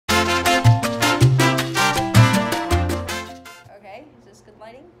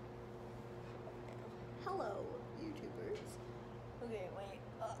Okay, wait.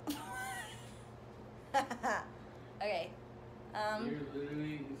 Okay. You're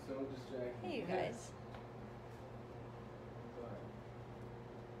literally so distracted. Hey, you guys.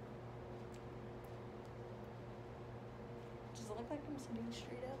 Does it look like I'm sitting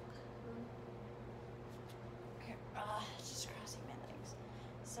straight up? Okay, just crossing my legs.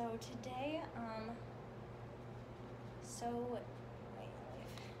 So today,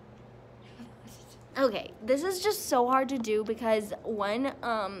 okay, this is just so hard to do because one,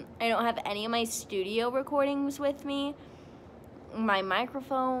 I don't have any of my studio recordings with me. My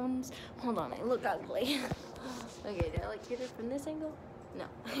microphones. Hold on, I look ugly. Okay, did I like get it from this angle? No.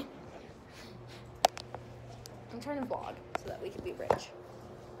 I'm trying to vlog so that we can be rich.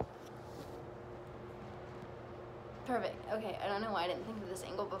 Perfect. Okay, I don't know why I didn't think of this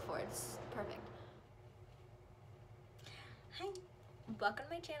angle before. It's perfect. Hi, welcome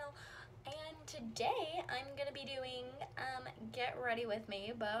to my channel. And today I'm gonna be doing get ready with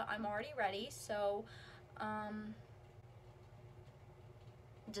me, but I'm already ready, so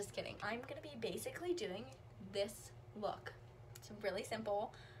just kidding. I'm gonna be basically doing this look. It's really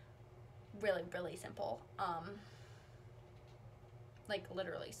simple, really simple. Like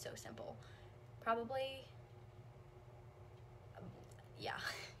literally so simple. Probably, yeah,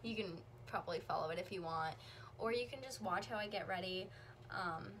 you can probably follow it if you want, or you can just watch how I get ready.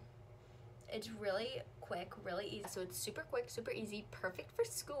 It's really quick, really easy. So it's super quick, super easy, perfect for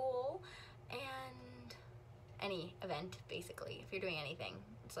school and any event, basically. If you're doing anything,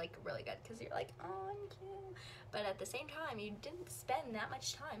 it's like really good because you're like, oh, I'm cute. But at the same time, you didn't spend that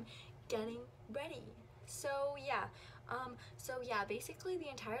much time getting ready. So yeah, basically the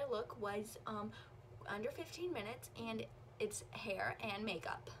entire look was under 15 minutes, and it's hair and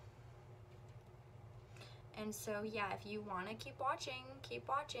makeup. And so yeah, if you want to keep watching,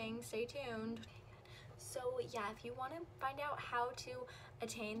 stay tuned. So yeah, if you want to find out how to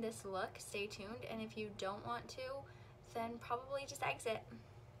attain this look, stay tuned. And if you don't want to, then probably just exit.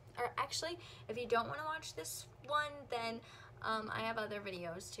 Or actually, if you don't want to watch this one, then I have other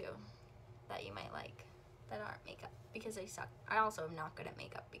videos too that you might like that aren't makeup, because they suck. I also am not good at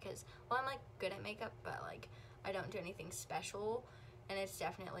makeup because, well, I'm like good at makeup, but like I don't do anything special, and it's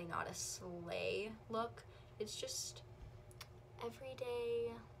definitely not a slay look. It's just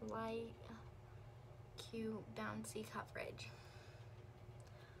everyday, light, cute, bouncy coverage.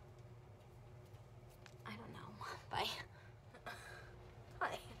 I don't know. Bye.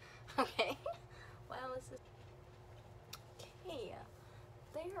 Hi. Okay. Wow, this is... Okay.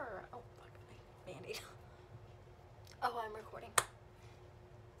 There. Oh, fuck. My Band-Aid. Oh, I'm recording.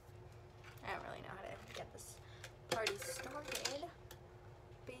 I don't really know how to get this party started.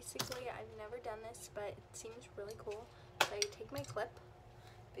 Basically, I've never done this, but it seems really cool. So I take my clip,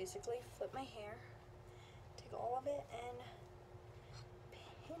 basically flip my hair, take all of it and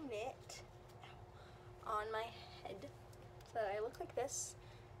pin it on my head so that I look like this.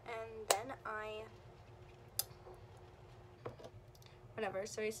 And then whatever,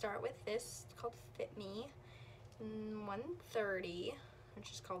 so I start with this, it's called Fit Me 130,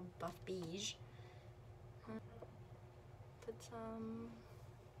 which is called Buff Beige. Put some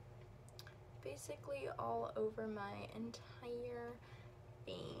basically all over my entire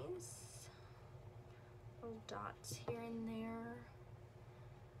face. Little dots here and there.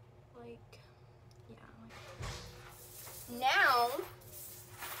 Like, yeah. Now,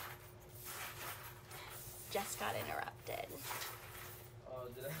 just got interrupted. Oh,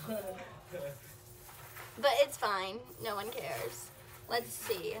 did I? But it's fine. No one cares. Let's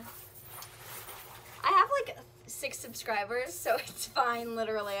see. I have like 6 subscribers, so it's fine,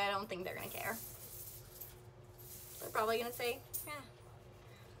 literally. I don't think they're gonna care. They're probably gonna say, yeah.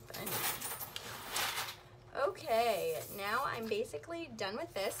 But anyway. Okay, now I'm basically done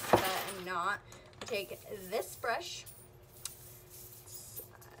with this, but I'm not. I'll take this brush. It's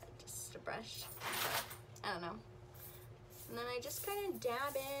just a brush. I don't know. And then I just kind of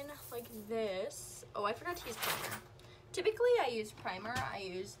dab in like this. Oh, I forgot to use primer. Typically I use primer. I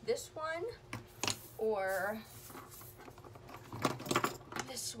use this one or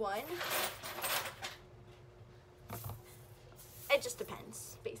this one. It just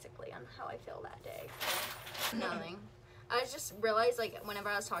depends, basically, on how I feel that day. Nothing. I just realized, like, whenever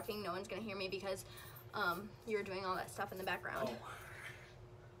I was talking, no one's gonna hear me because you were doing all that stuff in the background. Oh.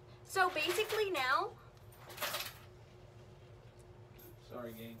 So basically now,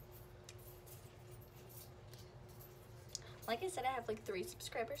 sorry, gang. like I said, I have like 3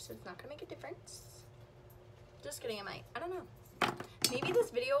 subscribers, so it's not gonna make a difference. Just kidding, I might. I don't know. Maybe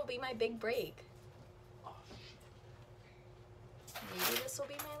this video will be my big break. Oh, maybe this will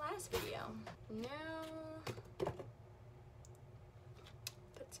be my last video. Now,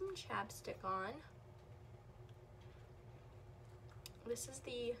 some chapstick on. This is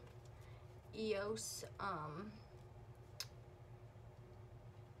the EOS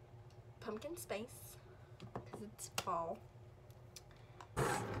pumpkin spice, because it's fall.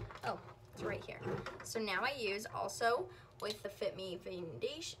 Oh, it's right here. So now I use, also with the Fit Me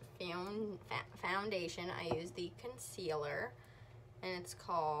foundation, I use the concealer, and it's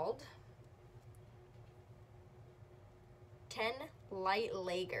called 10 Light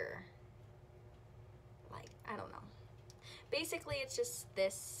Lager. Like, I don't know. Basically, it's just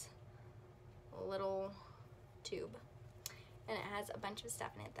this little tube, and it has a bunch of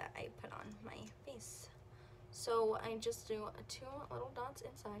stuff in it that I put on my face. So I just do 2 little dots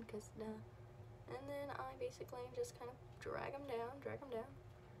inside, and then I basically just kind of drag them down.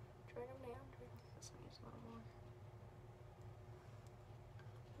 This one needs a little more.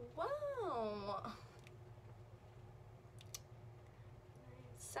 Wow!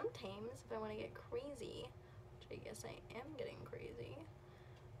 Sometimes, if I want to get crazy, which I guess I am getting crazy,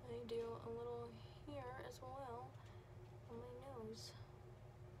 I do a little here as well on my nose.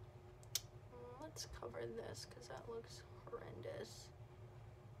 Let's cover this because that looks horrendous.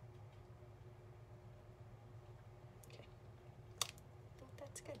 Okay, I think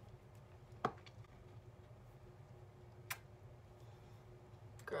that's good.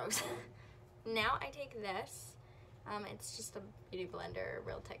 Gross. Now I take this. It's just a beauty blender,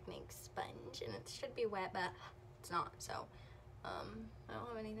 Real Technique sponge, and it should be wet, but it's not. So I don't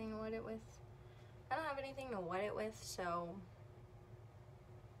have anything to wet it with. So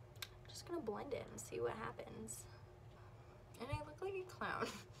I'm just gonna blend it and see what happens. And I look like a clown.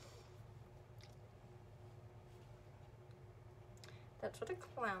 That's what a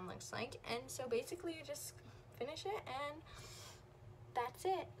clown looks like. And so basically you just finish it, and that's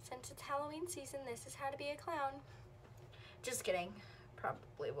it. Since it's Halloween season, this is how to be a clown. Just kidding.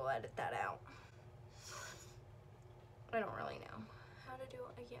 Probably will edit that out. I don't really know how to do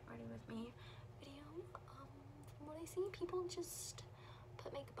a get ready with me video. From what I see, people just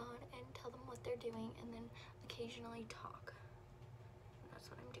put makeup on and tell them what they're doing, and then occasionally talk. And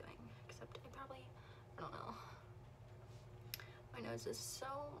that's what I'm doing. Except I don't know. My nose is so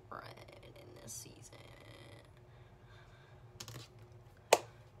red in this season.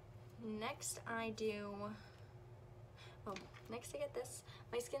 Next I get this.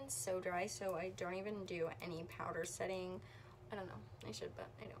 My skin's so dry, so I don't even do any powder setting. I don't know. I should, but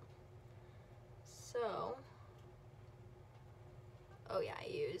I don't. So, oh yeah, I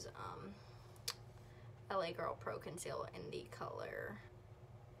use LA Girl Pro Conceal in the color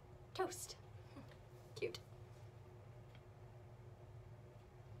Toast. Cute.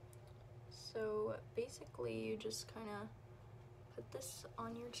 So basically you just kind of put this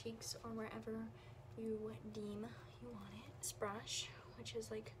on your cheeks or wherever you deem you want it. This brush, which is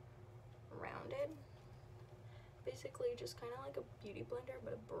like rounded, basically just kind of like a beauty blender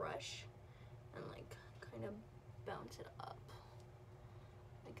but a brush, and like kind of bounce it up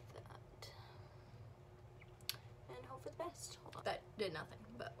like that and hope for the best. Hold on. That did nothing,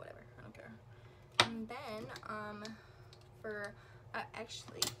 but whatever, I don't care. And then for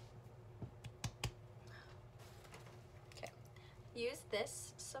actually, okay, use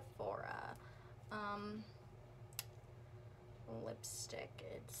this Sephora lipstick.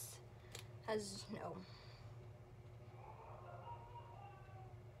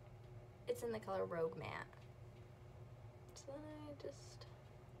 It's in the color Rogue Matte. So then I just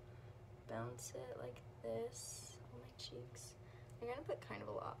bounce it like this on my cheeks. I'm gonna put kind of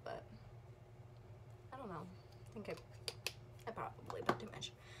a lot, but I don't know. I think I probably put too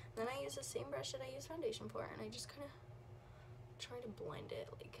much. Then I use the same brush that I use foundation for, and I just kind of try to blend it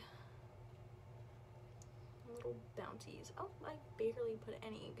like little bounties. Oh, I barely put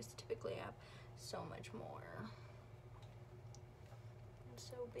any because typically I have so much more. And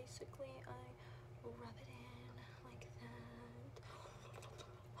so basically I rub it in like that.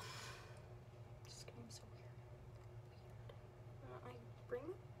 Just getting so weird. I bring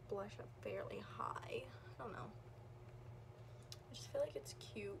the blush up fairly high. I don't know. I just feel like it's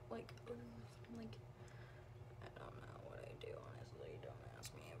cute. Like I don't know what I do, honestly. Don't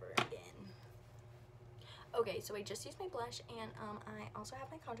ask me ever again. Okay, so I just used my blush, and I also have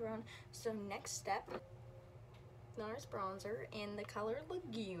my contour on. So next step, NARS bronzer in the color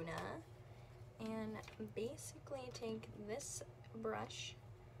Laguna, and basically take this brush,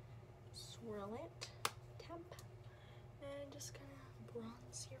 swirl it, tap, and just kind of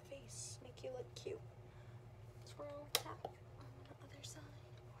bronze your face, make you look cute. Swirl, tap on the other side.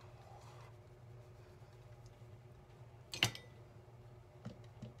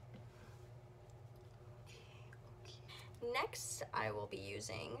 next I will be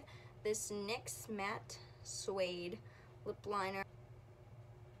using this NYX Matte Suede Lip Liner.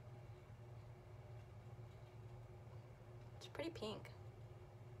 It's pretty pink.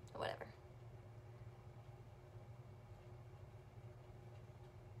 Whatever.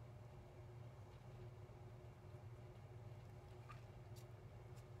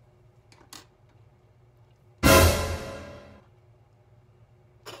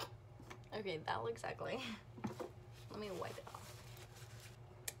 Okay, that looks ugly. Let me wipe it off.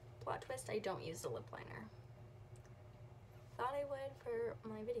 Plot twist, I don't use the lip liner. Thought I would for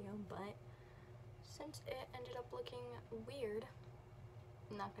my video, but since it ended up looking weird,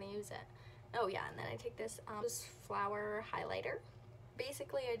 I'm not gonna use it. Oh yeah, and then I take this flower highlighter.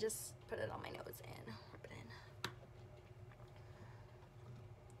 Basically, I just put it on my nose and rub it in.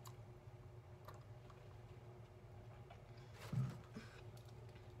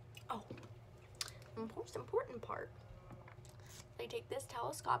 Oh, most important part. I take this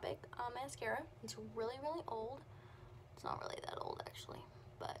telescopic mascara. It's really, really old. It's not really that old actually,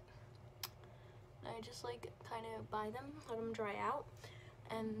 but I just like kind of buy them, let them dry out,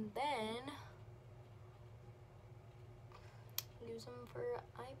 and then use them for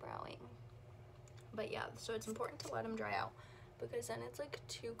eyebrowing. But yeah, so it's important to let them dry out because then it's like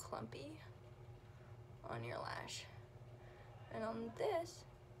too clumpy on your lash. And on this,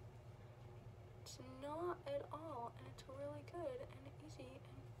 it's not at all, and it's really good and easy and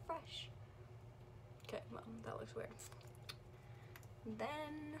fresh. Okay, well, that looks weird.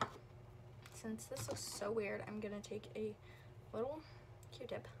 Then, since this looks so weird, I'm gonna take a little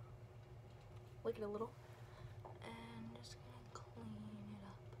Q-tip, lick it a little, and just gonna clean it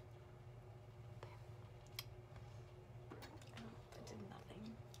up. Okay. Oh, it did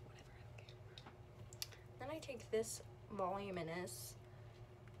nothing. Whatever, I don't care. Then I take this voluminous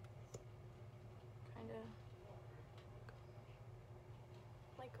kind of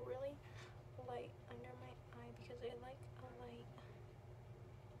like really light under my eye because I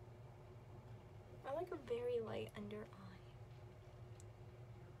like a very light under eye.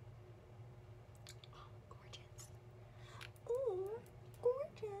 Oh, gorgeous. Ooh,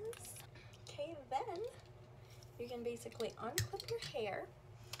 gorgeous. Okay, then you can basically unclip your hair.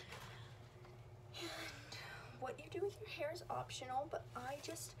 And what you do with your hair is optional, but I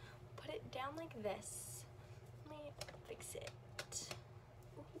just put it down like this. Let me fix it.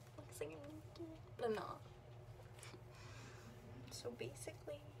 Ooh, looks like I need to, but I'm not. So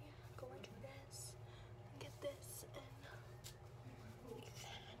basically, go like this, and get this, and like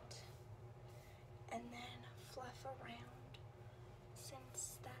that, and then fluff around,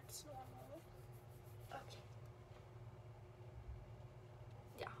 since that's normal. Okay.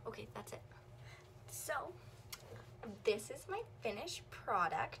 Yeah, okay, that's it. So, this is my finished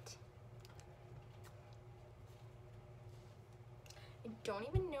product. I don't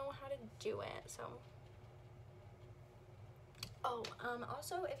even know how to do it, so. Oh,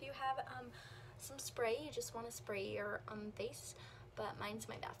 also if you have some spray, you just want to spray your face, but mine's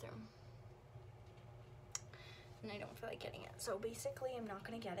my bathroom. And I don't feel like getting it. So basically, I'm not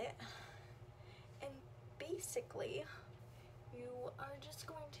going to get it. And basically, you are just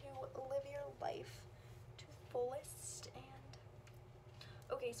going to live your life to fullest. And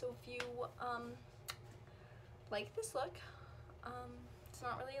okay, so if you like this look, it's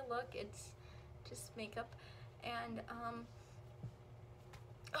not really a look, it's just makeup. And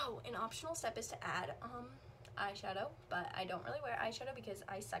oh, an optional step is to add eyeshadow, but I don't really wear eyeshadow because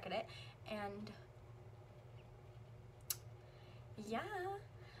I suck at it. And yeah,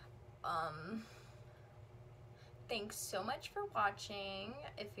 thanks so much for watching.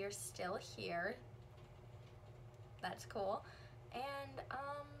 If you're still here, that's cool. And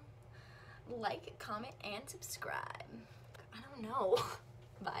like, comment, and subscribe. I don't know.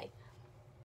 Bye.